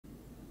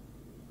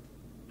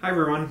Hi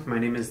everyone, my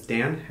name is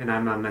Dan and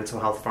I'm a mental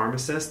health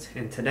pharmacist,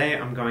 and today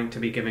I'm going to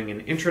be giving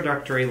an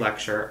introductory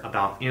lecture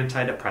about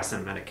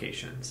antidepressant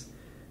medications.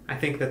 I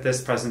think that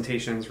this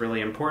presentation is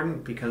really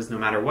important because no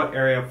matter what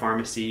area of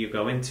pharmacy you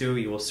go into,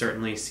 you will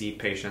certainly see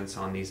patients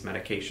on these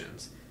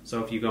medications.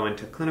 So if you go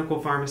into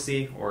clinical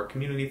pharmacy or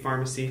community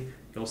pharmacy,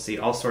 you'll see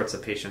all sorts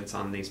of patients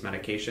on these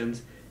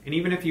medications. And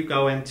even if you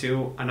go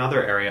into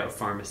another area of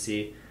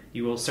pharmacy,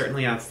 you will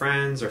certainly have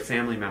friends or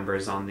family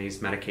members on these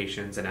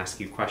medications and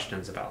ask you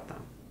questions about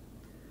them.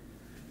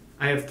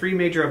 I have three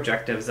major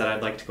objectives that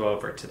I'd like to go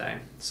over today.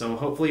 So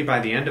hopefully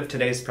by the end of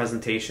today's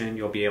presentation,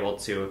 you'll be able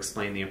to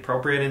explain the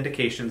appropriate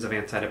indications of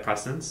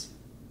antidepressants,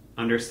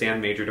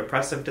 understand major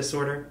depressive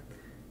disorder,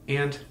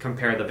 and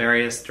compare the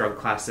various drug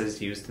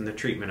classes used in the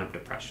treatment of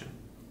depression.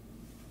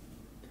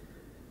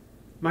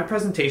 My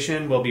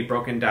presentation will be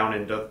broken down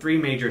into three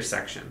major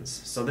sections.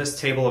 So this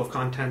table of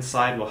contents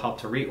slide will help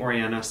to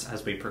reorient us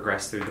as we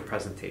progress through the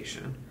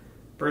presentation.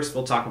 First,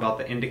 we'll talk about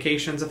the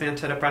indications of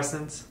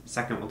antidepressants.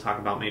 Second, we'll talk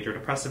about major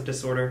depressive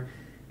disorder.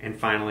 And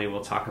finally,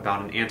 we'll talk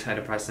about an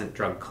antidepressant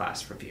drug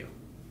class review.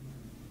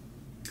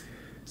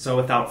 So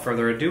without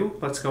further ado,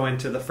 let's go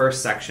into the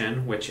first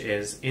section, which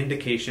is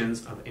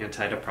indications of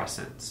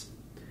antidepressants.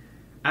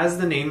 As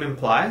the name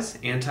implies,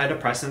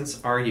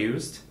 antidepressants are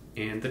used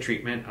in the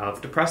treatment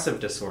of depressive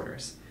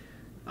disorders.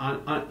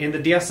 In the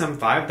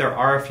DSM-5, there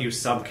are a few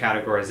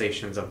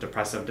subcategorizations of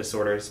depressive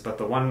disorders, but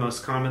the one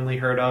most commonly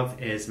heard of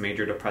is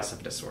major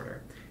depressive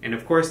disorder. And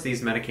of course,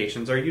 these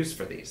medications are used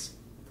for these.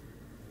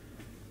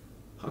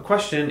 A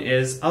question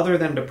is, other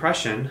than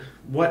depression,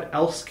 what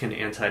else can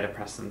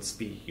antidepressants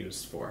be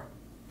used for?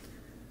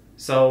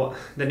 So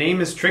the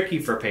name is tricky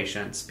for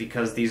patients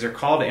because these are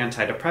called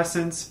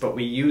antidepressants, but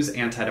we use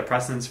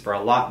antidepressants for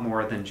a lot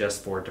more than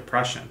just for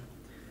depression.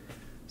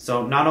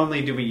 So not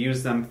only do we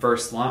use them for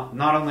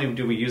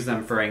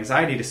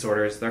anxiety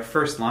disorders, they're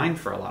first line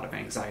for a lot of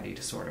anxiety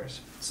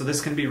disorders. So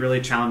this can be really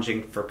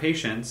challenging for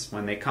patients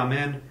when they come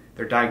in,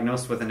 they're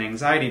diagnosed with an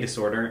anxiety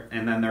disorder,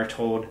 and then they're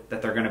told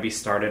that they're going to be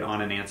started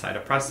on an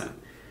antidepressant.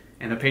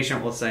 And the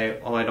patient will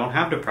say, well, I don't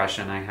have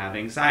depression, I have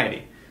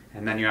anxiety.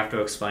 And then you have to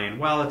explain,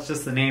 well, it's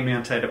just the name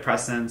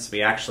antidepressants,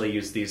 we actually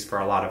use these for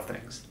a lot of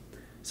things.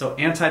 So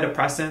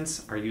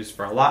antidepressants are used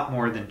for a lot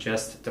more than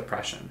just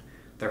depression.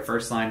 They're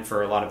first line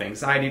for a lot of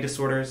anxiety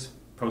disorders,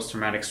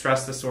 post-traumatic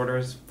stress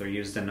disorders. They're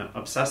used in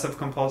obsessive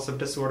compulsive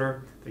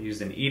disorder. They're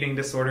used in eating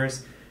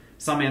disorders.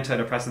 Some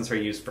antidepressants are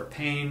used for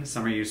pain.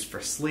 Some are used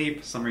for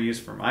sleep. Some are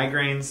used for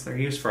migraines. They're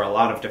used for a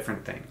lot of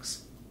different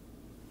things.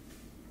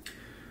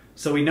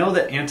 So we know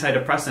that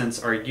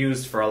antidepressants are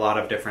used for a lot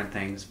of different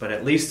things, but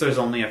at least there's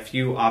only a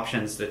few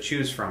options to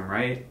choose from,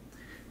 right?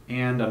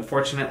 And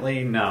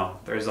unfortunately, no.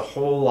 There's a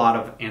whole lot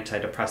of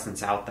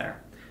antidepressants out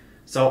there.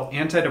 So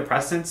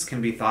antidepressants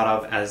can be thought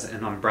of as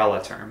an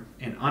umbrella term,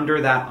 and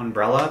under that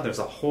umbrella there's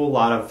a whole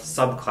lot of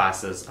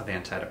subclasses of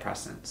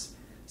antidepressants.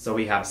 So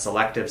we have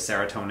selective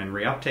serotonin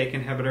reuptake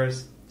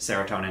inhibitors,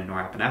 serotonin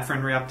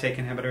norepinephrine reuptake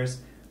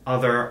inhibitors,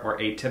 other or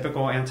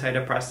atypical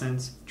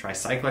antidepressants,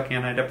 tricyclic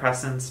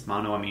antidepressants,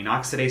 monoamine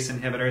oxidase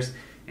inhibitors,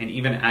 and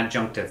even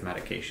adjunctive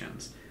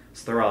medications.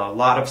 So there are a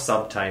lot of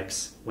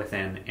subtypes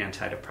within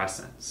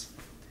antidepressants.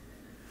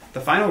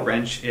 The final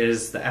wrench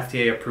is the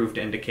FDA approved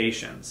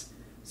indications.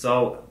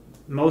 So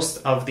most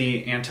of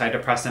the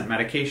antidepressant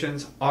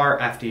medications are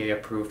FDA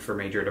approved for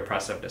major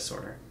depressive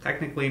disorder.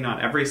 Technically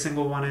not every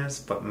single one is,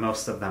 but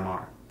most of them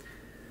are.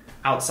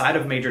 Outside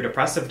of major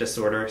depressive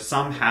disorder,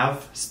 some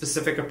have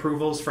specific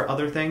approvals for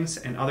other things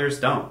and others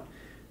don't.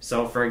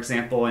 So for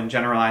example, in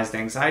generalized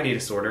anxiety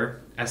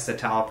disorder,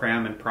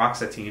 escitalopram and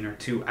paroxetine are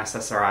two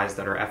SSRIs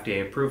that are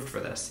FDA approved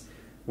for this.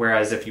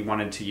 Whereas if you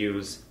wanted to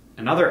use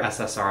another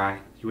SSRI,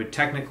 you would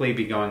technically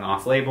be going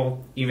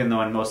off-label, even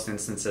though in most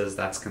instances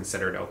that's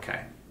considered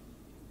okay.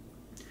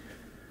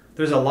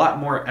 There's a lot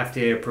more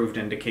FDA-approved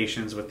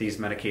indications with these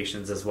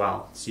medications as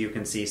well. So you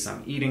can see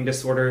some eating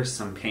disorders,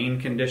 some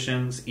pain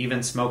conditions,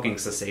 even smoking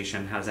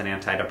cessation has an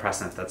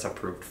antidepressant that's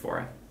approved for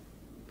it.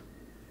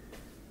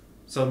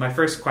 So my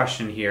first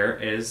question here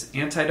is,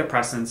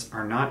 antidepressants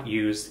are not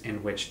used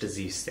in which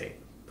disease state?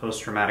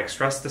 Post-traumatic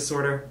stress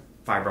disorder,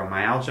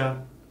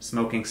 fibromyalgia,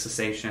 smoking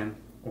cessation,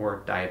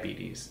 or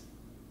diabetes?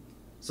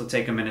 So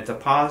take a minute to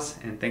pause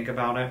and think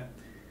about it.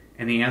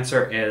 And the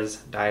answer is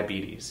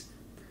diabetes.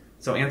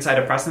 So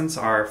antidepressants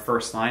are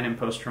first line in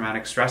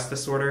post-traumatic stress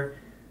disorder.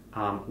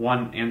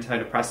 One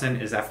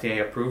antidepressant is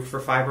FDA approved for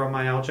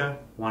fibromyalgia.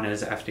 One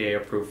is FDA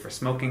approved for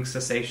smoking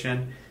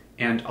cessation.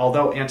 And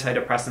although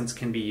antidepressants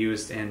can be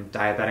used in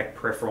diabetic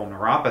peripheral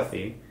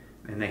neuropathy,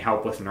 and they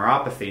help with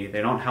neuropathy,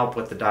 they don't help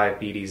with the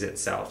diabetes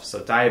itself.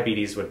 So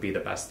diabetes would be the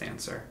best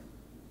answer.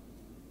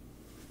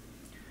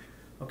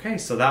 Okay,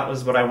 so that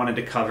was what I wanted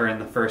to cover in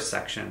the first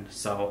section.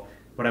 So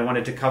what I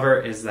wanted to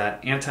cover is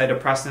that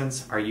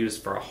antidepressants are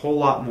used for a whole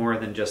lot more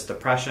than just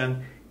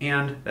depression,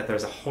 and that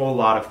there's a whole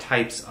lot of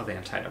types of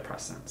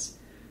antidepressants.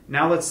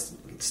 Now let's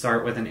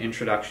start with an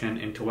introduction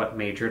into what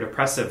major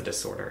depressive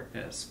disorder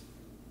is.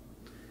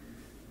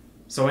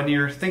 So when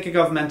you're thinking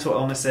of mental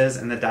illnesses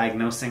and the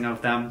diagnosing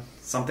of them,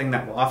 something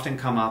that will often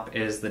come up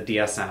is the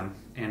DSM,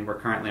 and we're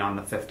currently on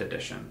the 5th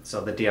edition,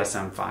 so the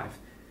DSM-5.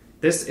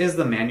 This is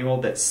the manual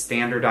that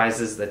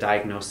standardizes the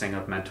diagnosing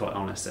of mental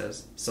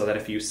illnesses, so that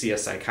if you see a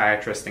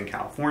psychiatrist in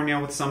California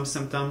with some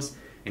symptoms,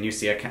 and you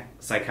see a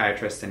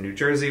psychiatrist in New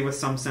Jersey with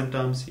some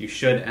symptoms, you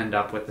should end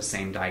up with the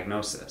same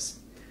diagnosis.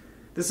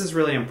 This is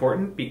really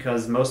important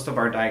because most of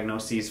our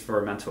diagnoses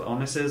for mental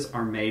illnesses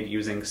are made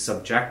using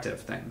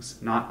subjective things,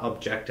 not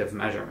objective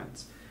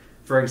measurements.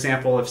 For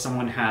example, if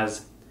someone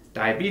has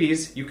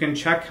diabetes, you can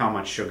check how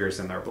much sugar is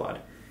in their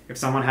blood. If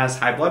someone has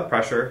high blood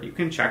pressure, you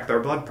can check their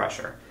blood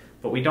pressure.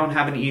 But we don't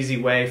have an easy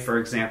way, for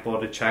example,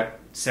 to check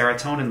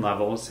serotonin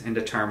levels and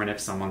determine if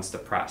someone's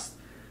depressed.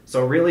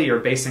 So really you're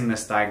basing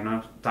this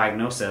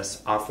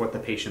diagnosis off what the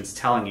patient's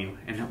telling you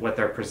and what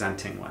they're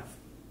presenting with.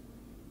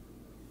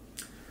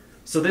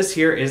 So this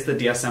here is the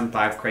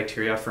DSM-5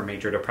 criteria for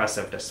major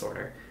depressive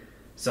disorder.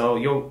 So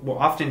will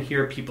often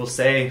hear people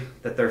say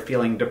that they're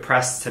feeling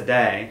depressed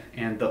today,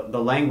 and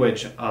the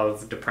language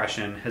of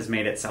depression has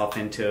made itself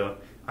into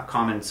a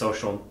common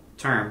social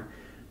term,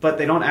 but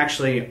they don't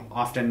actually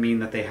often mean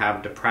that they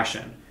have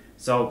depression.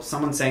 So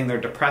someone saying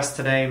they're depressed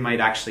today might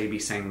actually be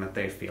saying that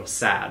they feel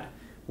sad,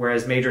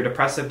 whereas major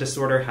depressive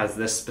disorder has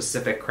this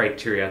specific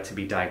criteria to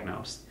be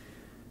diagnosed.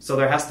 So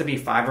there has to be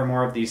 5 or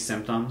more of these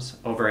symptoms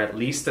over at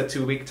least a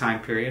 2-week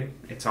time period.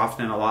 It's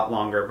often a lot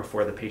longer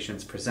before the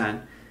patients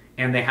present.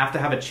 And they have to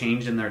have a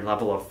change in their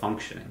level of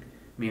functioning,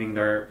 meaning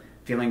they're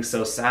feeling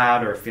so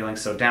sad or feeling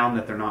so down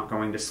that they're not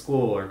going to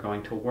school or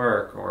going to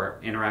work or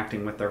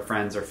interacting with their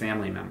friends or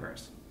family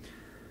members.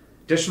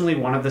 Additionally,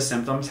 one of the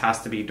symptoms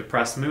has to be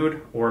depressed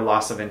mood or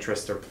loss of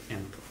interest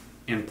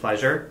in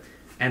pleasure.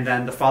 And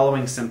then the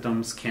following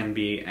symptoms can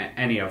be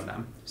any of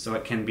them. So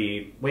it can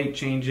be weight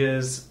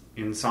changes,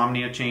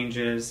 insomnia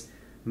changes,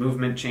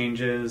 movement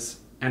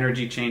changes,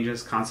 energy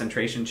changes,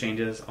 concentration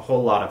changes, a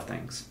whole lot of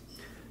things.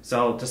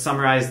 So to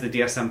summarize the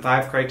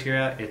DSM-5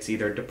 criteria, it's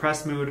either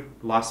depressed mood,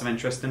 loss of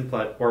interest in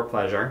or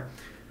pleasure,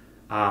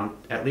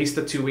 at least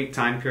a 2-week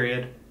time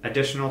period,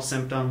 additional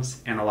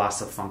symptoms, and a loss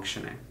of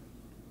functioning.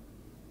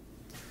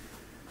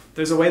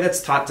 There's a way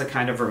that's taught to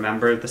kind of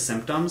remember the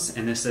symptoms,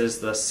 and this is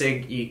the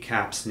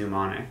SIG-E-CAPS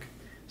mnemonic.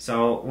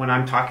 So when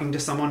I'm talking to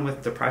someone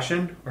with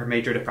depression or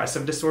major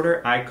depressive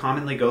disorder, I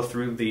commonly go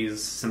through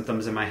these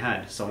symptoms in my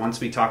head. So once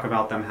we talk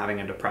about them having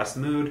a depressed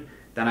mood,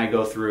 then I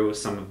go through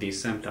some of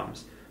these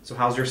symptoms. So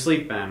how's your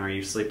sleep been? Are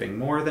you sleeping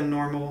more than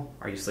normal?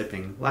 Are you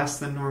sleeping less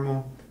than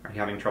normal? Are you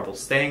having trouble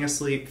staying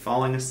asleep,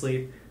 falling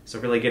asleep? So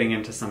really getting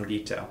into some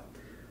detail.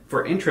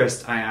 For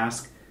interest, I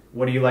ask,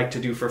 what do you like to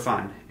do for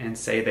fun? And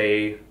say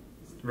they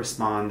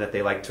respond that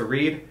they like to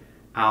read.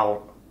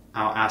 I'll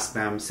ask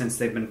them, since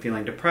they've been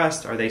feeling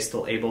depressed, are they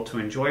still able to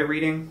enjoy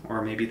reading,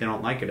 or maybe they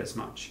don't like it as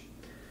much?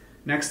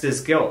 Next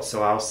is guilt.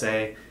 So I'll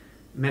say,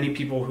 many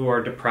people who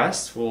are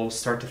depressed will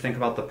start to think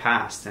about the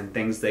past and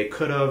things they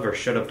could have or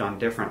should have done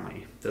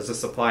differently. Does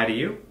this apply to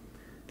you?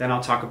 Then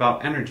I'll talk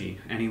about energy,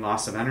 any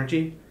loss of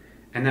energy.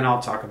 And then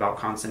I'll talk about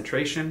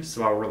concentration,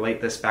 so I'll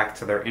relate this back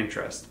to their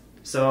interest.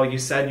 So you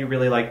said you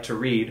really like to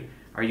read.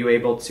 Are you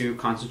able to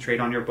concentrate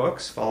on your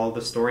books, follow the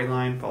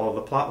storyline, follow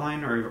the plot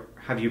line, or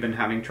have you been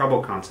having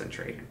trouble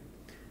concentrating?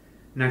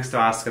 Next,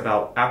 I'll ask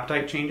about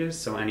appetite changes,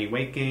 so any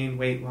weight gain,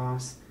 weight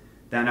loss.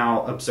 Then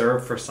I'll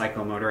observe for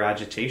psychomotor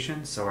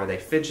agitation, so are they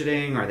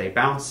fidgeting, are they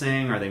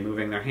bouncing, are they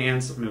moving their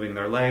hands, moving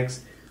their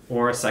legs,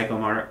 or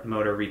psychomotor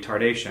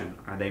retardation,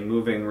 are they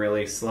moving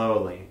really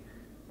slowly,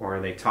 or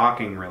are they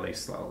talking really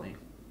slowly?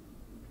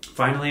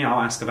 Finally,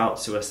 I'll ask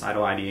about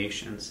suicidal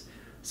ideations.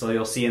 So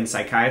you'll see in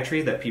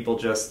psychiatry that people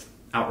just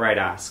outright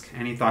ask,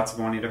 any thoughts of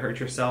wanting to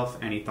hurt yourself,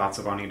 any thoughts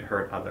of wanting to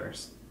hurt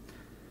others?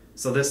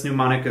 So this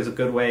mnemonic is a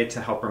good way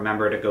to help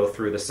remember to go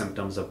through the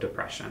symptoms of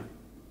depression.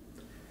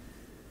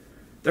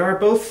 There are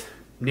both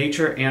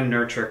nature and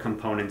nurture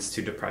components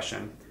to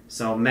depression.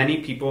 So many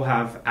people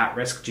have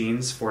at-risk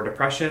genes for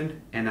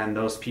depression, and then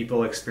those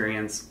people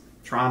experience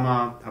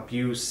trauma,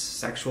 abuse,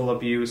 sexual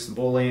abuse,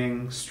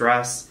 bullying,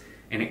 stress,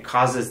 and it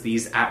causes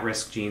these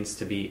at-risk genes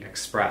to be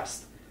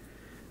expressed.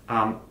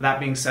 That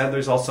being said,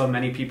 there's also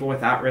many people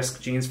with at-risk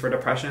genes for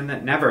depression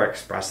that never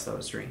express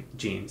those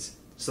genes.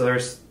 So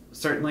there's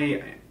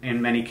certainly,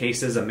 in many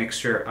cases, a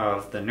mixture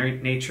of the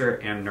nature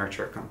and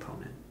nurture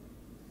component.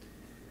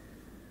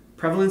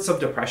 Prevalence of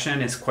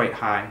depression is quite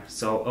high.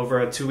 So over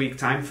a 2-week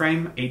time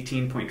frame,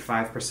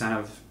 18.5%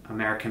 of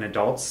American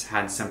adults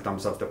had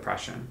symptoms of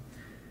depression.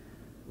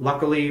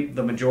 Luckily,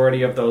 the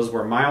majority of those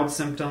were mild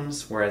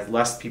symptoms, whereas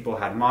less people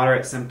had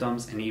moderate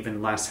symptoms and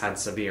even less had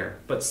severe.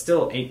 But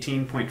still,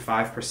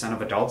 18.5%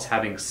 of adults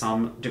having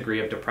some degree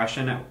of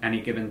depression at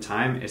any given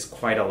time is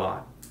quite a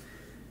lot.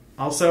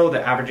 Also,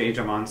 the average age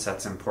of onset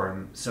is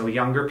important. So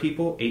younger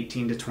people,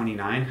 18 to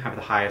 29, have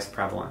the highest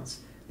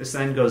prevalence. This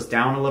then goes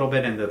down a little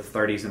bit into the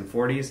 30s and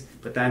 40s,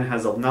 but then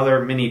has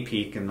another mini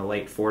peak in the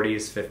late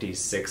 40s, 50s,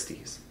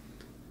 60s.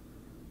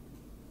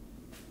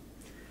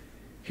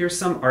 Here's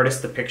some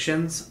artist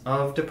depictions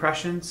of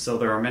depression. So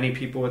there are many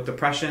people with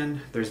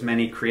depression. There's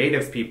many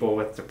creative people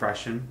with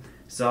depression.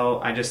 So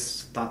I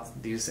just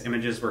thought these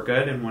images were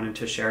good and wanted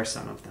to share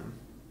some of them.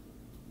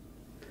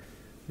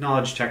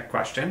 Knowledge check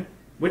question.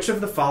 Which of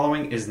the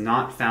following is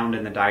not found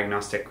in the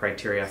diagnostic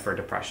criteria for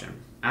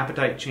depression?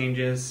 Appetite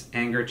changes,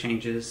 anger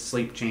changes,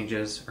 sleep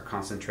changes, or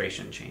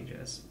concentration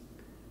changes?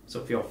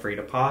 So feel free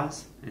to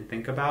pause and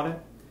think about it.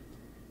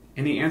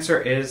 And the answer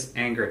is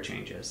anger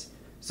changes.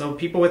 So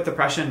people with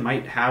depression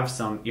might have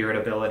some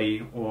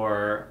irritability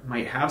or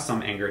might have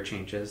some anger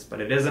changes,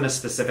 but it isn't a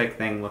specific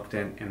thing looked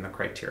in the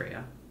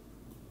criteria.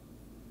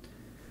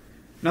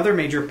 Another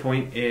major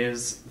point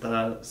is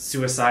the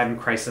suicide and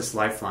crisis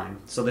lifeline.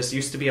 So this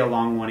used to be a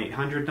long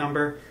 1-800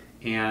 number,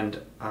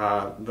 and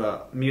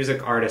the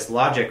music artist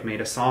Logic made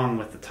a song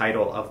with the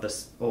title of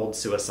this old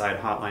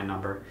suicide hotline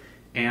number.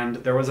 And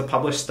there was a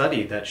published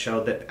study that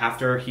showed that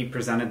after he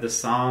presented this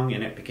song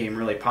and it became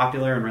really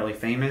popular and really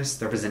famous,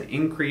 there was an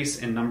increase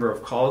in number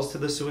of calls to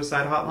the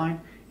suicide hotline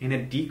and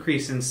a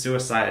decrease in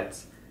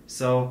suicides.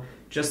 So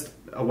just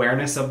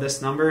awareness of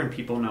this number and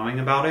people knowing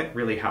about it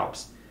really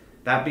helps.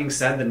 That being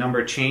said, the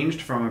number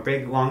changed from a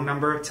big long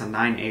number to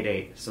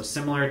 988. So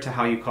similar to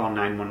how you call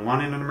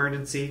 911 in an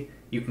emergency,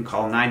 you can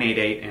call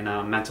 988 in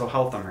a mental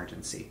health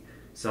emergency.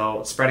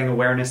 So spreading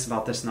awareness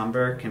about this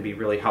number can be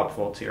really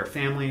helpful to your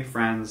family,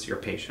 friends, your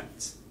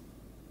patients.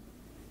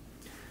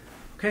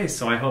 Okay,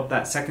 so I hope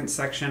that second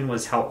section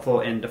was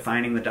helpful in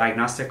defining the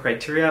diagnostic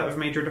criteria of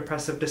major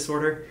depressive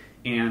disorder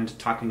and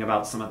talking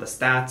about some of the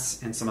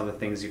stats and some of the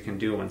things you can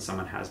do when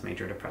someone has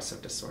major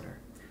depressive disorder.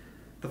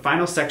 The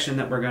final section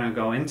that we're going to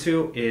go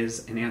into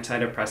is an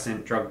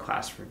antidepressant drug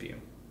class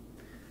review.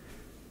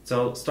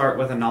 So start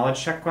with a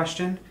knowledge check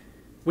question.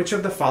 Which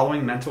of the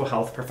following mental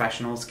health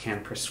professionals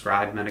can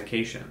prescribe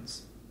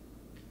medications?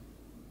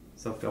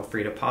 So feel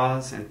free to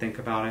pause and think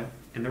about it.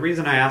 And the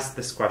reason I ask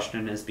this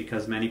question is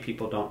because many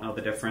people don't know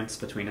the difference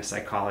between a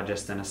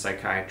psychologist and a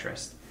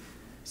psychiatrist.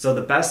 So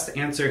the best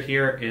answer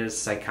here is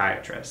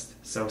psychiatrist.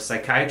 So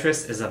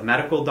psychiatrist is a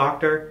medical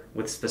doctor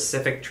with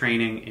specific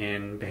training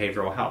in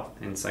behavioral health,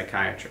 in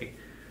psychiatry.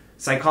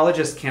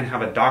 Psychologists can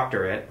have a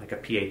doctorate, like a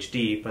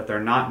PhD, but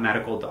they're not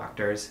medical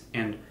doctors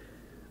and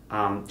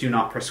do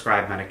not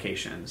prescribe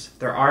medications.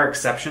 There are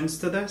exceptions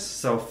to this,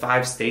 so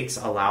 5 states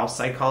allow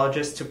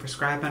psychologists to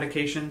prescribe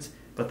medications,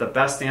 but the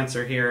best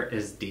answer here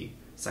is D,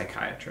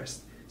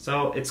 psychiatrist.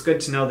 So it's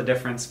good to know the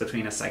difference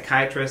between a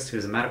psychiatrist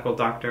who's a medical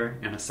doctor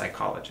and a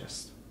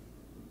psychologist.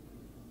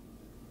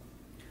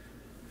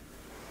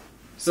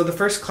 So the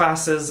first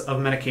classes of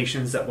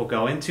medications that we'll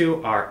go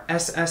into are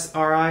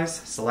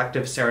SSRIs,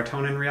 selective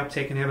serotonin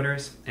reuptake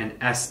inhibitors, and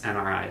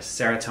SNRIs,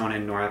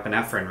 serotonin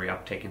norepinephrine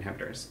reuptake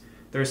inhibitors.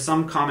 There's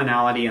some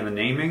commonality in the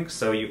naming,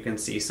 so you can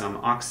see some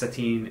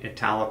oxetine,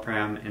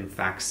 etalaprem, and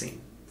Faxine.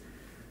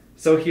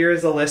 So here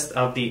is a list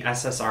of the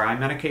SSRI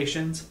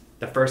medications.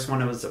 The first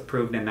one was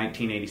approved in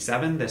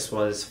 1987. This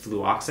was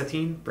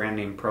fluoxetine, brand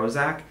name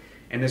Prozac,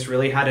 and this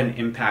really had an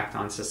impact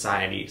on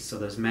society. So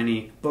there's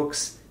many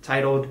books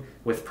titled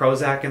with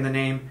Prozac in the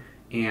name,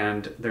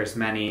 and there's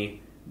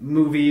many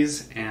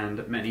movies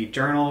and many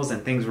journals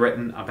and things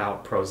written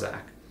about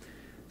Prozac.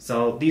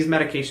 So these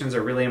medications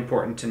are really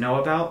important to know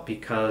about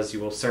because you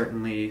will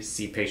certainly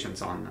see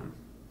patients on them.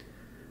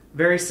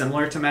 Very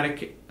similar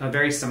to a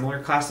very similar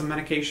class of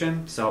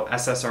medication. So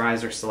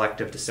SSRIs are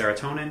selective to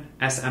serotonin,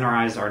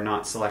 SNRIs are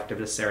not selective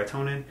to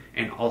serotonin,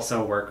 and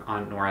also work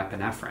on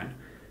norepinephrine.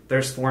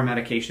 There's 4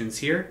 medications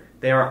here.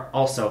 They are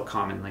also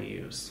commonly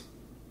used.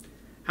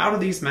 How do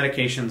these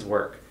medications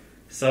work?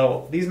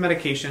 So these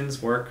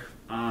medications work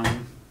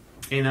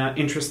in an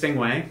interesting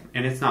way,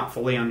 and it's not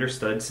fully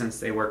understood since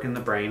they work in the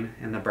brain,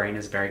 and the brain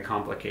is very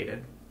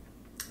complicated.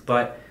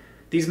 But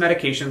these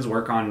medications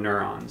work on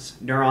neurons.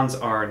 Neurons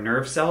are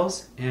nerve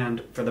cells,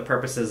 and for the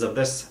purposes of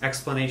this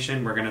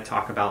explanation, we're going to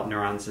talk about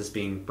neurons as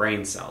being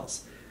brain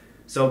cells.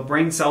 So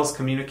brain cells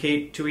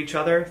communicate to each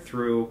other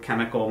through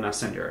chemical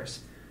messengers.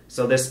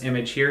 So this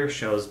image here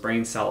shows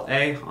brain cell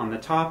A on the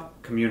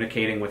top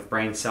communicating with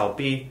brain cell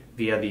B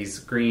via these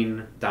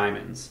green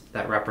diamonds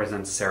that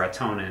represent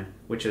serotonin,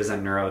 which is a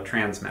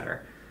neurotransmitter.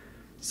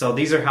 So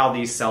these are how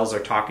these cells are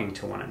talking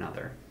to one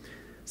another.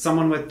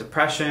 Someone with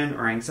depression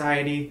or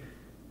anxiety,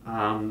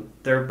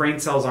 their brain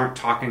cells aren't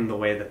talking the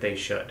way that they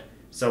should.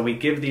 So we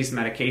give these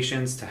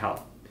medications to help.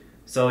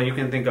 So you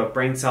can think of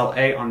brain cell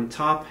A on the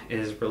top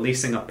is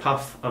releasing a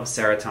puff of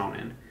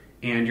serotonin.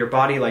 And your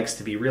body likes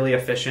to be really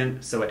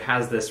efficient, so it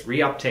has this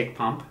reuptake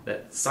pump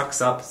that sucks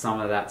up some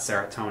of that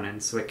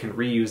serotonin so it can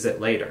reuse it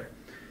later.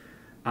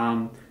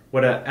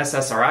 What a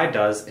SSRI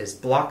does is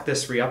block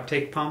this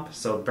reuptake pump,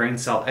 so brain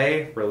cell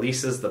A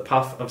releases the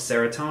puff of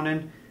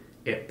serotonin,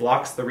 it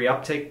blocks the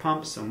reuptake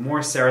pump, so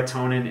more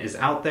serotonin is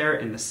out there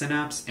in the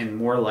synapse and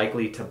more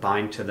likely to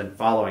bind to the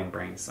following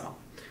brain cell.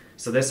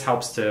 So this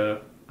helps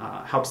the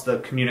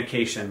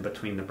communication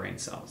between the brain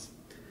cells.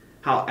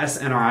 How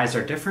SNRIs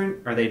are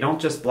different are they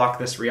don't just block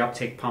this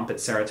reuptake pump at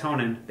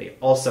serotonin, they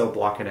also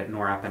block it at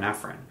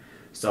norepinephrine.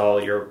 So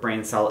your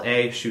brain cell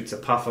A shoots a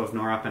puff of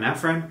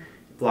norepinephrine,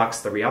 blocks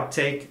the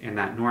reuptake, and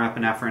that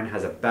norepinephrine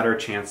has a better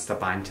chance to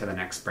bind to the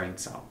next brain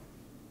cell.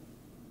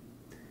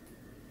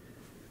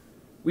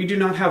 We do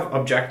not have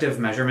objective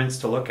measurements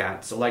to look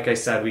at. So like I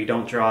said, we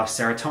don't draw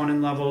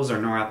serotonin levels or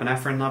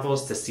norepinephrine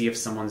levels to see if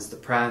someone's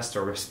depressed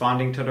or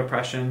responding to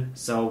depression.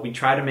 So we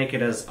try to make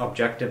it as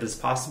objective as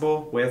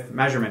possible with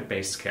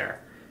measurement-based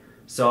care.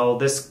 So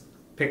this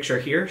picture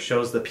here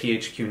shows the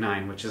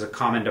PHQ-9, which is a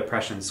common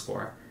depression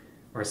score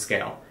or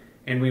scale.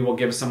 And we will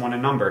give someone a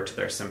number to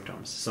their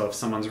symptoms. So if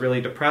someone's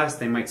really depressed,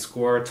 they might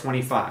score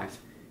 25.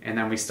 And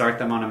then we start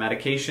them on a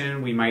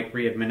medication, we might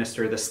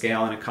re-administer the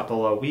scale in a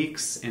couple of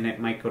weeks and it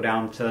might go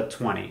down to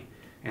 20.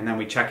 And then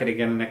we check it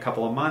again in a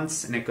couple of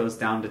months and it goes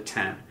down to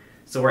 10.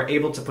 So we're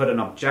able to put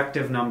an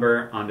objective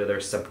number onto their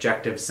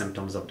subjective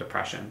symptoms of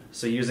depression.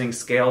 So using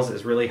scales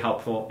is really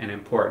helpful and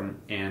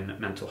important in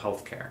mental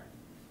health care.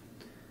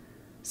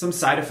 Some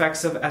side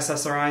effects of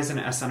SSRIs and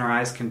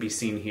SNRIs can be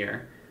seen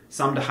here.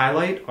 Some to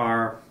highlight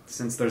are,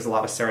 since there's a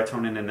lot of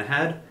serotonin in the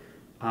head,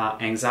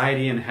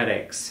 anxiety and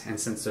headaches, and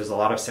since there's a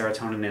lot of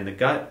serotonin in the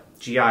gut,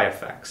 GI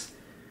effects.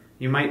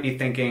 You might be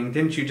thinking,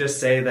 didn't you just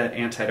say that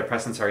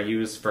antidepressants are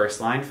used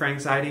first line for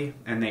anxiety?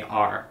 And they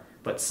are.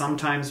 But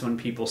sometimes when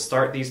people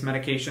start these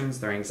medications,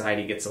 their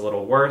anxiety gets a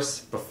little worse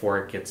before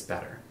it gets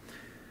better.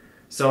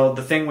 So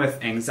the thing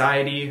with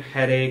anxiety,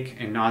 headache,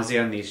 and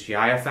nausea and these GI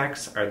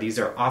effects are these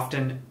are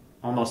often,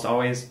 almost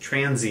always,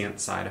 transient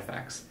side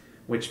effects,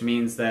 which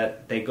means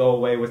that they go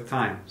away with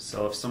time.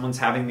 So if someone's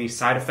having these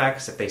side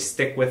effects, if they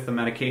stick with the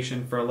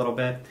medication for a little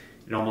bit,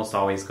 it almost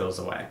always goes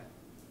away.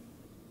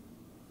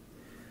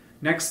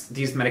 Next,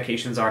 these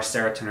medications are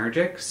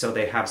serotonergic, so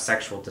they have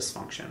sexual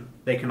dysfunction.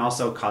 They can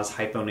also cause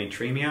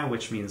hyponatremia,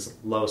 which means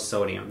low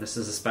sodium. This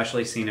is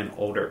especially seen in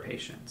older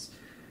patients.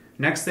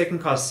 Next, they can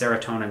cause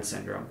serotonin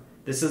syndrome.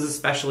 This is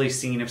especially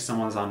seen if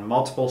someone's on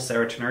multiple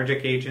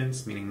serotonergic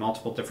agents, meaning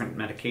multiple different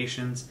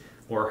medications,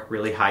 or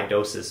really high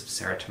doses of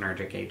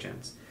serotonergic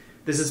agents.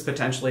 This is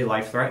potentially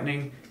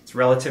life-threatening. It's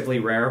relatively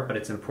rare, but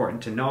it's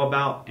important to know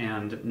about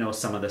and know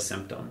some of the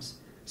symptoms.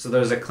 So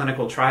there's a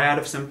clinical triad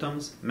of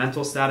symptoms: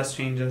 mental status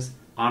changes,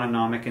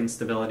 autonomic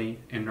instability,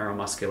 and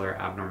neuromuscular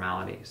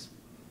abnormalities.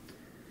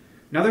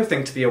 Another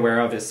thing to be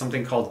aware of is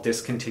something called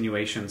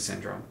discontinuation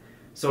syndrome.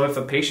 So if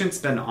a patient's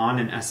been on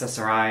an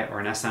SSRI or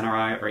an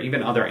SNRI or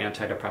even other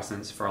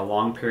antidepressants for a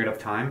long period of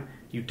time,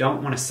 you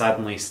don't want to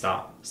suddenly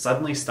stop.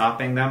 Suddenly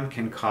stopping them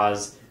can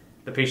cause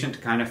the patient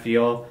to kind of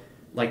feel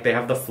like they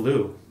have the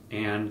flu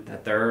and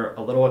that they're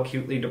a little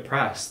acutely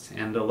depressed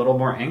and a little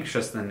more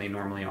anxious than they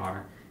normally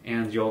are.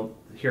 And you'll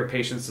hear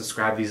patients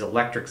describe these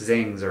electric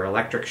zings or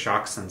electric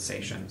shock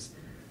sensations.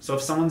 So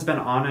if someone's been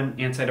on an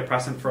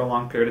antidepressant for a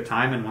long period of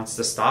time and wants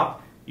to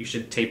stop, you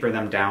should taper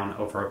them down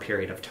over a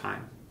period of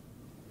time.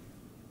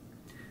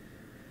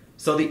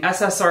 So the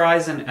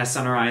SSRIs and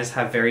SNRIs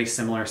have very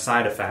similar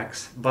side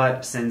effects,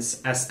 but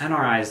since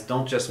SNRIs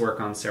don't just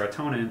work on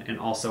serotonin and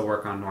also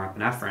work on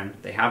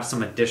norepinephrine, they have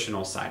some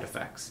additional side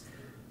effects.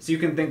 So you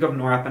can think of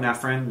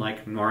norepinephrine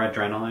like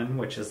noradrenaline,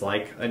 which is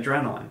like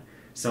adrenaline.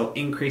 So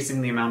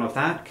increasing the amount of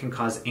that can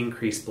cause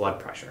increased blood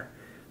pressure.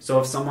 So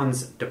if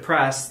someone's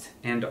depressed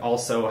and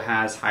also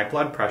has high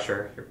blood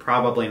pressure, you're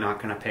probably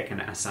not going to pick an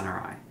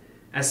SNRI.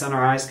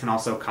 SNRIs can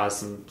also cause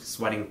some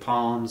sweating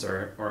palms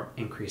or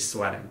increased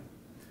sweating.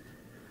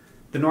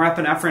 The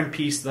norepinephrine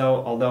piece,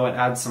 though, although it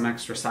adds some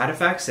extra side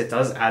effects, it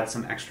does add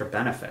some extra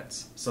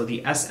benefits. So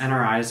the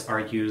SNRIs are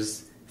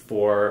used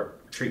for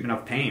treatment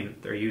of pain.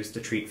 They're used to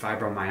treat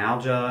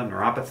fibromyalgia,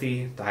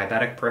 neuropathy,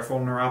 diabetic peripheral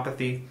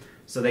neuropathy,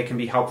 so they can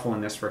be helpful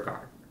in this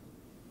regard.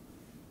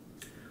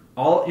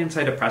 All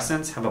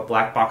antidepressants have a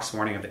black box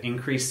warning of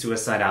increased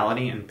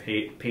suicidality in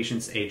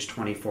patients aged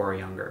 24 or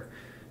younger.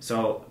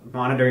 So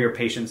monitor your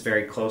patients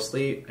very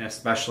closely,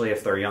 especially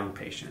if they're young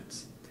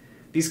patients.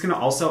 These can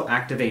also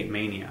activate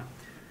mania.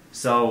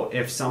 So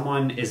if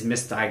someone is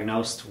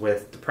misdiagnosed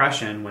with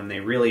depression when they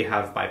really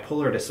have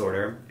bipolar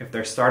disorder, if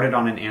they're started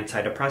on an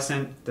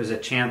antidepressant, there's a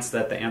chance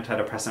that the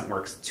antidepressant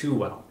works too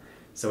well.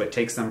 So it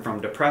takes them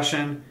from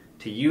depression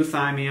to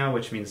euthymia,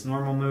 which means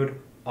normal mood,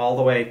 all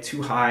the way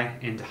too high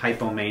into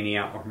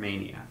hypomania or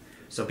mania.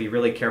 So be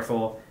really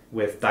careful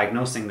with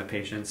diagnosing the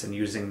patients and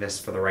using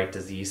this for the right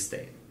disease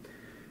state.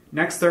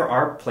 Next, there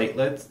are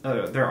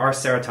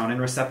serotonin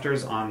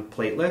receptors on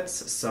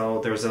platelets,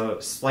 so there's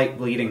a slight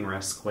bleeding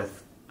risk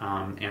with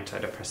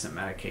antidepressant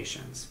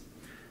medications.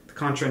 The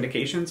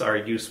contraindications are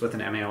use with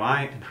an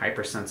MAOI and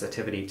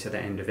hypersensitivity to the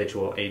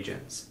individual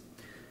agents.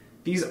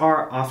 These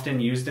are often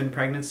used in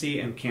pregnancy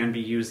and can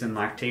be used in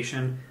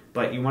lactation,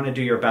 but you want to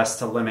do your best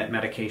to limit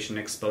medication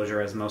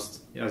exposure as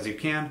you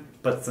can,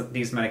 but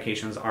these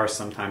medications are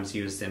sometimes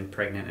used in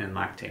pregnant and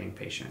lactating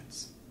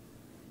patients.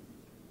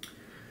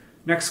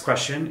 Next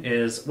question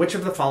is, which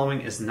of the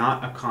following is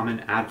not a common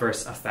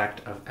adverse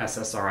effect of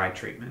SSRI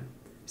treatment?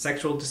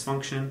 Sexual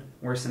dysfunction,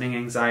 worsening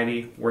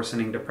anxiety,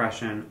 worsening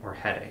depression, or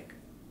headache?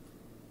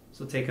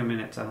 So take a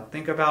minute to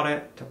think about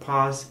it, to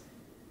pause.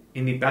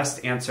 And the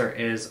best answer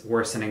is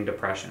worsening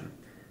depression.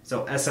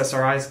 So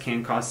SSRIs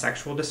can cause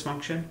sexual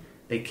dysfunction.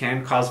 They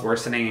can cause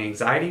worsening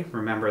anxiety.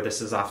 Remember,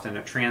 this is often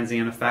a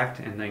transient effect,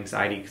 and the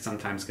anxiety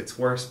sometimes gets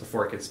worse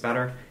before it gets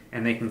better.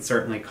 And they can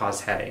certainly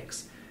cause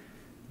headaches.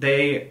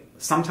 They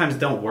sometimes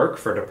don't work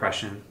for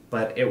depression,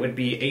 but it would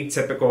be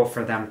atypical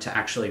for them to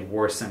actually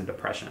worsen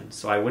depression.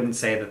 So I wouldn't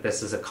say that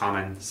this is a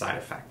common side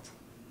effect.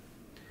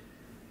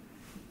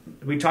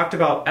 We talked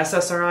about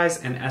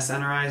SSRIs and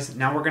SNRIs.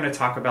 Now we're going to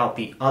talk about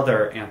the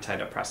other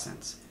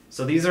antidepressants.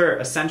 So these are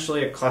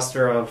essentially a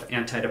cluster of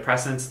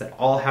antidepressants that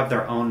all have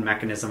their own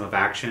mechanism of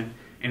action.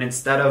 And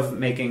instead of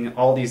making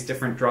all these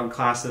different drug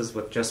classes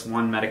with just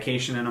one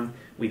medication in them,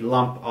 we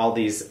lump all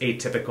these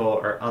atypical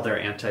or other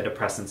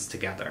antidepressants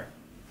together.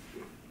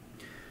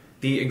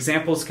 The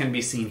examples can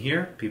be seen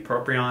here: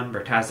 bupropion,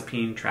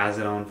 mirtazapine,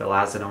 trazodone,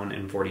 vilazodone,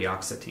 and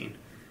vortioxetine.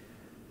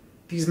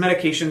 These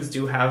medications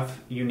do have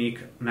unique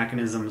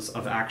mechanisms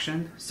of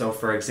action. So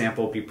for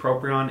example,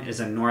 bupropion is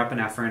a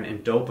norepinephrine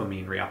and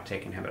dopamine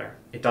reuptake inhibitor.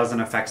 It doesn't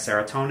affect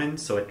serotonin,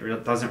 so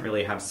it doesn't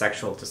really have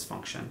sexual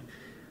dysfunction.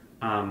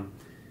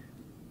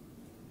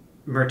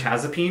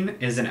 Mirtazapine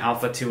is an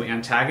alpha-2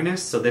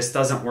 antagonist, so this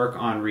doesn't work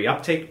on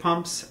reuptake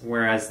pumps,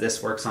 whereas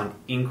this works on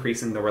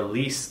increasing the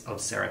release of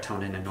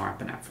serotonin and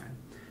norepinephrine.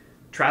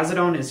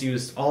 Trazodone is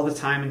used all the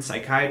time in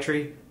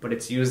psychiatry, but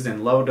it's used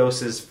in low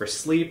doses for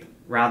sleep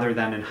rather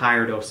than in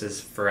higher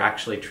doses for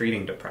actually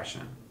treating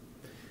depression.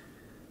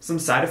 Some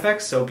side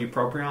effects: so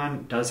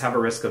bupropion does have a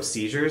risk of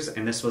seizures,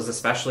 and this was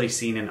especially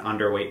seen in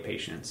underweight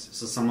patients.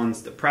 So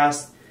someone's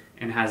depressed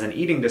and has an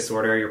eating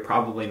disorder, you're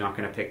probably not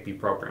going to pick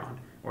bupropion.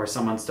 Or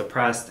someone's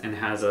depressed and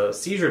has a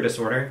seizure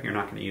disorder, you're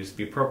not going to use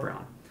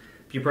bupropion.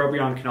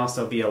 Bupropion can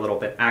also be a little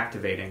bit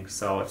activating,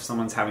 so if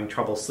someone's having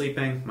trouble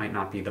sleeping, might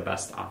not be the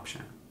best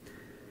option.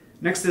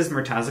 Next is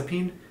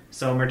mirtazapine.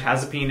 So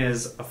mirtazapine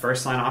is a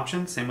first-line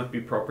option, same with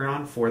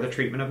bupropion, for the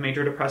treatment of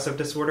major depressive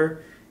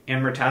disorder,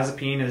 and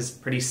mirtazapine is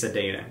pretty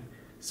sedating.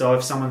 So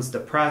if someone's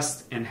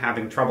depressed and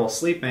having trouble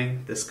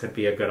sleeping, this could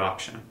be a good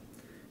option.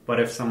 But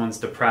if someone's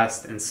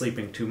depressed and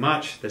sleeping too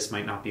much, this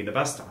might not be the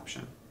best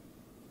option.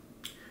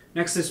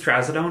 Next is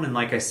trazodone, and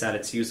like I said,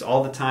 it's used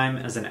all the time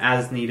as an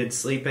as-needed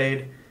sleep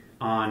aid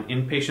on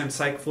inpatient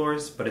psych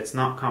floors, but it's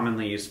not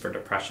commonly used for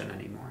depression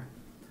anymore.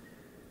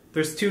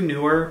 There's two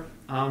newer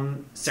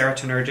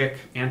serotonergic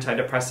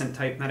antidepressant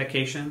type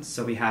medications,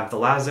 so we have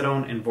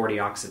vilazodone and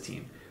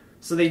vortioxetine.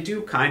 So they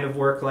do kind of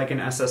work like an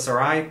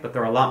SSRI, but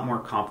they're a lot more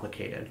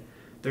complicated.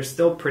 They're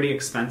still pretty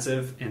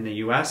expensive in the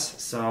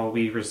US, so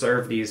we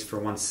reserve these for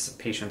once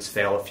patients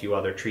fail a few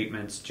other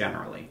treatments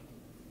generally.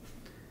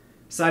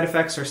 Side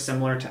effects are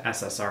similar to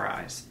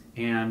SSRIs,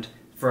 and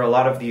for a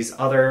lot of these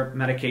other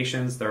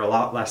medications, they're a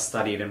lot less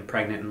studied in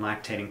pregnant and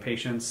lactating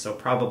patients, so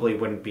probably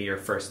wouldn't be your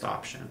first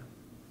option.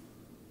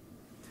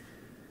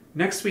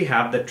 Next, we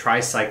have the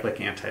tricyclic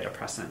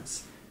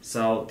antidepressants.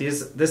 So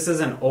this is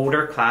an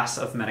older class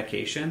of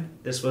medication.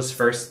 The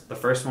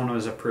first one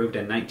was approved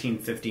in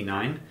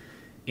 1959,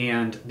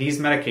 and these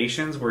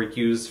medications were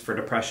used for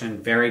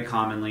depression very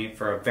commonly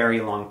for a very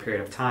long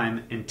period of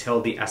time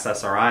until the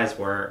SSRIs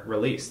were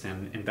released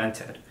and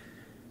invented.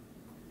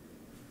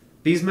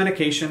 These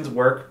medications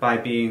work by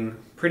being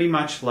pretty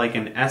much like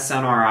an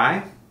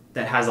SNRI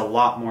that has a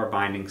lot more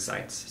binding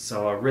sites,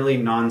 so a really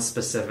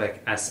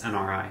non-specific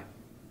SNRI.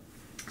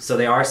 So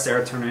they are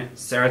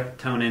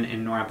serotonin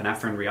and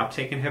norepinephrine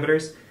reuptake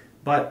inhibitors,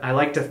 but I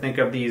like to think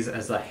of these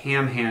as a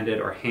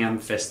ham-handed or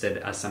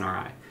ham-fisted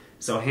SNRI.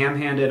 So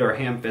ham-handed or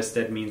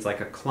ham-fisted means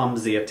like a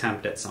clumsy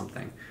attempt at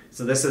something.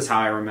 So this is how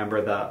I remember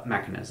the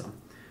mechanism.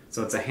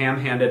 So it's a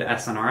ham-handed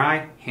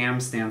SNRI. Ham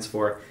stands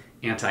for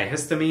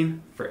antihistamine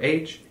for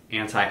H,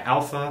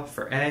 anti-alpha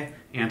for A,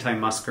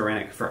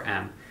 anti-muscarinic for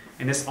M.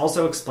 And this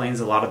also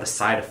explains a lot of the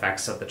side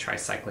effects of the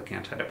tricyclic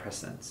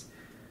antidepressants.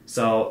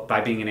 So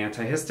by being an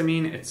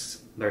antihistamine,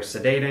 they're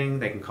sedating,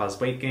 they can cause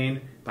weight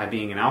gain. By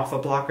being an alpha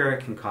blocker,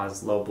 it can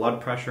cause low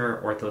blood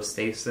pressure,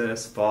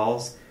 orthostasis,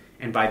 falls.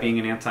 And by being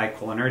an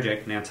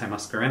anticholinergic and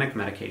antimuscarinic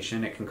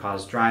medication, it can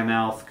cause dry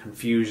mouth,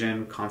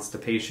 confusion,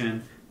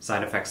 constipation,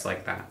 side effects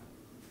like that.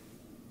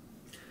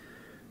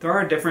 There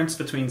are a difference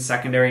between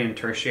secondary and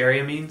tertiary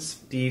amines.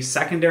 The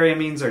secondary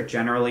amines are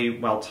generally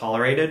well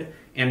tolerated,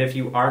 and if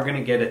you are going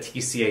to get a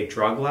TCA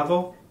drug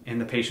level,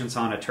 and the patient's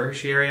on a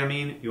tertiary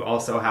amine, you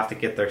also have to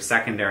get their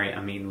secondary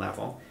amine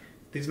level.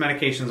 These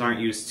medications aren't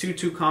used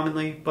too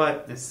commonly,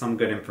 but it's some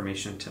good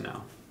information to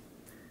know.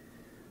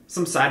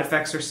 Some side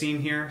effects are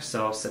seen here.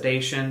 So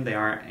sedation, they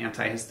are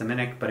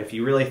antihistaminic, but if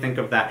you really think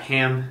of that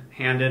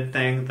ham-handed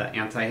thing, the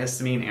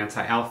antihistamine,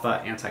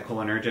 anti-alpha,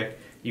 anticholinergic,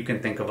 you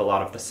can think of a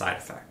lot of the side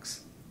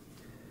effects.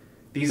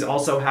 These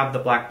also have the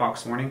black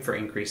box warning for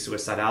increased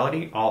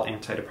suicidality. All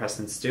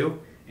antidepressants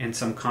do, and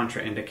some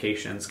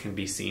contraindications can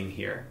be seen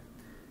here.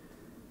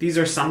 These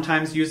are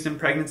sometimes used in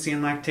pregnancy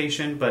and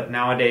lactation, but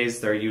nowadays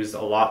they're used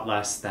a lot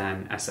less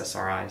than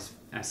SSRIs,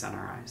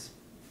 SNRIs.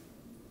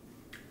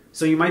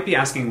 So you might be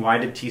asking, why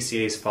did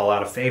TCAs fall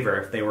out of favor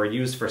if they were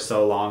used for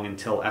so long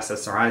until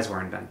SSRIs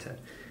were invented?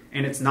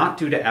 And it's not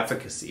due to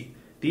efficacy.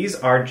 These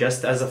are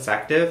just as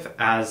effective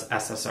as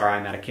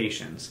SSRI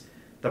medications.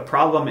 The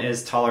problem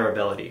is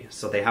tolerability.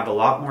 So they have a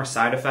lot more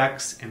side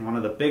effects, and one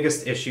of the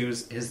biggest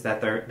issues is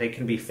that they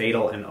can be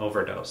fatal in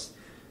overdose.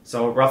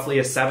 So roughly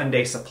a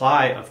 7-day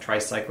supply of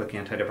tricyclic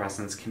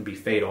antidepressants can be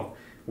fatal,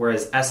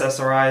 whereas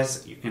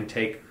SSRIs, you can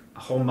take a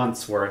whole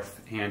month's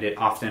worth, and it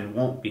often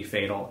won't be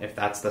fatal if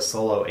that's the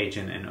solo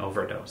agent in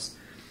overdose.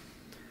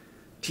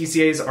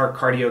 TCAs are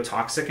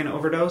cardiotoxic in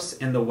overdose,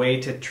 and the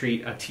way to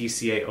treat a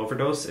TCA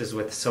overdose is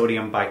with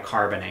sodium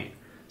bicarbonate.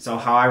 So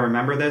how I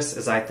remember this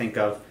is I think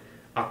of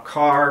a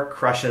car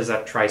crushes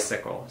a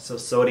tricycle. So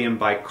sodium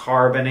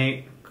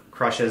bicarbonate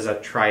crushes a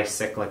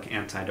tricyclic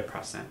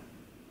antidepressant.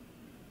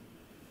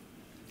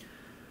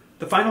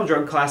 The final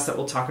drug class that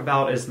we'll talk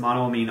about is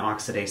monoamine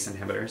oxidase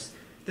inhibitors.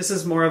 This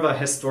is more of a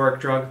historic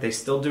drug. They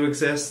still do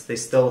exist. They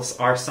still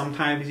are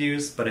sometimes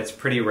used, but it's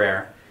pretty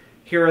rare.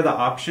 Here are the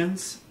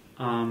options.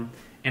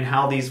 And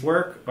how these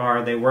work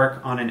are they work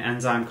on an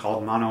enzyme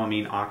called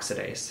monoamine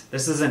oxidase.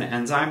 This is an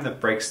enzyme that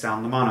breaks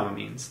down the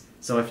monoamines.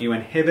 So if you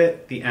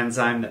inhibit the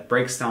enzyme that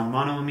breaks down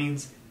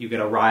monoamines, you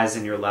get a rise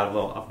in your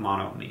level of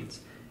monoamines.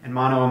 And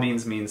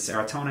monoamines means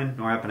serotonin,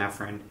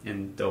 norepinephrine,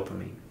 and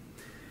dopamine.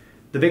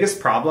 The biggest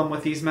problem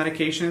with these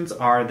medications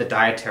are the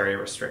dietary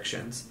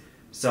restrictions.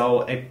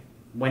 So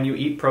when you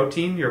eat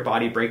protein, your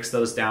body breaks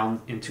those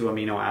down into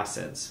amino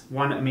acids.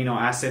 One amino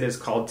acid is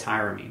called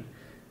tyramine.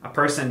 A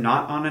person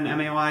not on an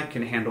MAOI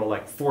can handle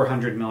like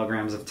 400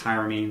 milligrams of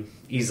tyramine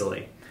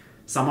easily.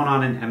 Someone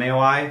on an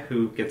MAOI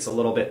who gets a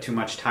little bit too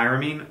much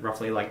tyramine,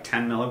 roughly like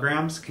 10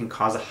 milligrams, can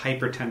cause a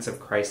hypertensive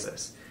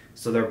crisis.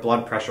 So their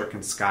blood pressure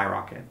can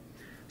skyrocket.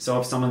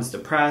 So if someone's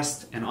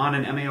depressed and on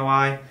an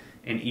MAOI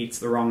and eats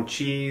the wrong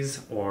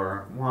cheese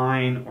or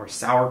wine or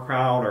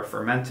sauerkraut or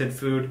fermented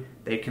food,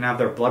 they can have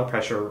their blood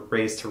pressure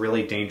raised to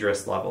really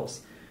dangerous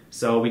levels.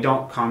 So we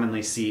don't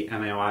commonly see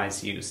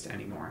MAOIs used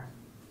anymore.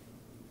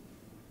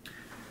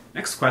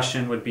 Next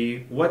question would be,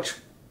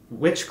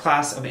 which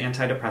class of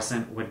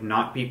antidepressant would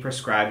not be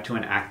prescribed to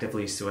an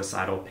actively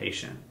suicidal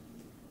patient?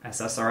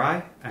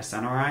 SSRI,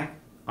 SNRI,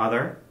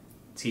 other,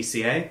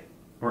 TCA,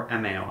 or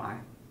MAOI?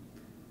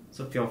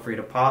 So feel free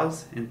to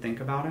pause and think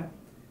about it.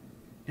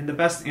 And the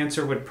best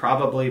answer would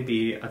probably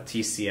be a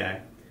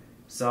TCA.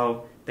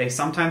 So they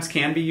sometimes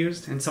can be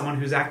used in someone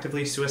who's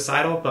actively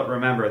suicidal, but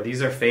remember,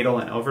 these are fatal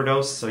in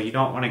overdose, so you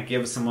don't want to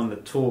give someone the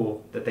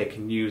tool that they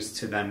can use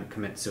to then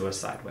commit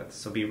suicide with.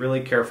 So be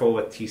really careful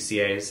with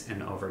TCAs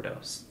and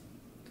overdose.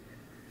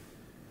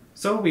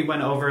 So we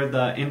went over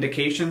the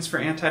indications for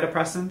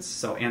antidepressants.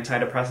 So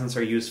antidepressants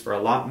are used for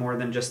a lot more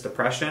than just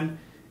depression,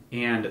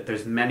 and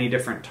there's many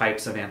different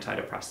types of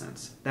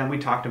antidepressants. Then we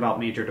talked about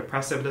major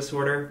depressive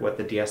disorder, what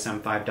the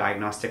DSM-5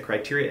 diagnostic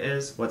criteria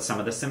is, what some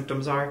of the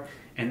symptoms are,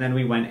 and then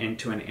we went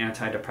into an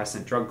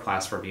antidepressant drug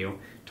class review,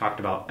 talked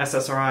about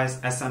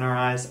SSRIs,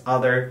 SNRIs,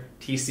 other,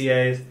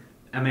 TCAs,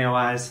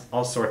 MAOIs,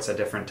 all sorts of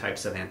different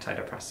types of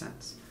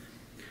antidepressants.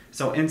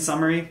 So in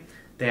summary,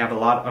 they have a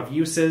lot of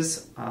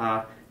uses.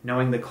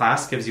 Knowing the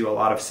class gives you a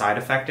lot of side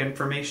effect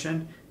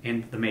information,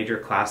 and the major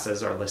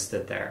classes are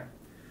listed there.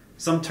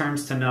 Some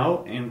terms to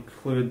know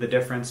include the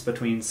difference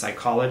between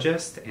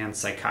psychologist and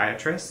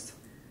psychiatrist,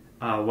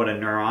 what a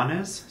neuron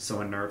is, so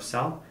a nerve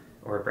cell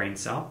or a brain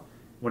cell,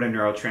 what a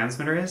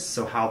neurotransmitter is,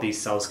 so how these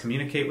cells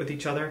communicate with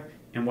each other,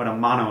 and what a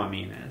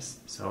monoamine is,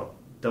 so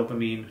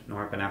dopamine,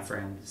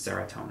 norepinephrine,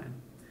 serotonin.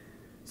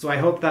 So I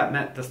hope that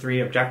met the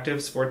 3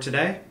 objectives for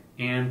today,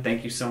 and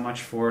thank you so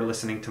much for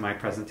listening to my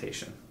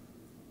presentation.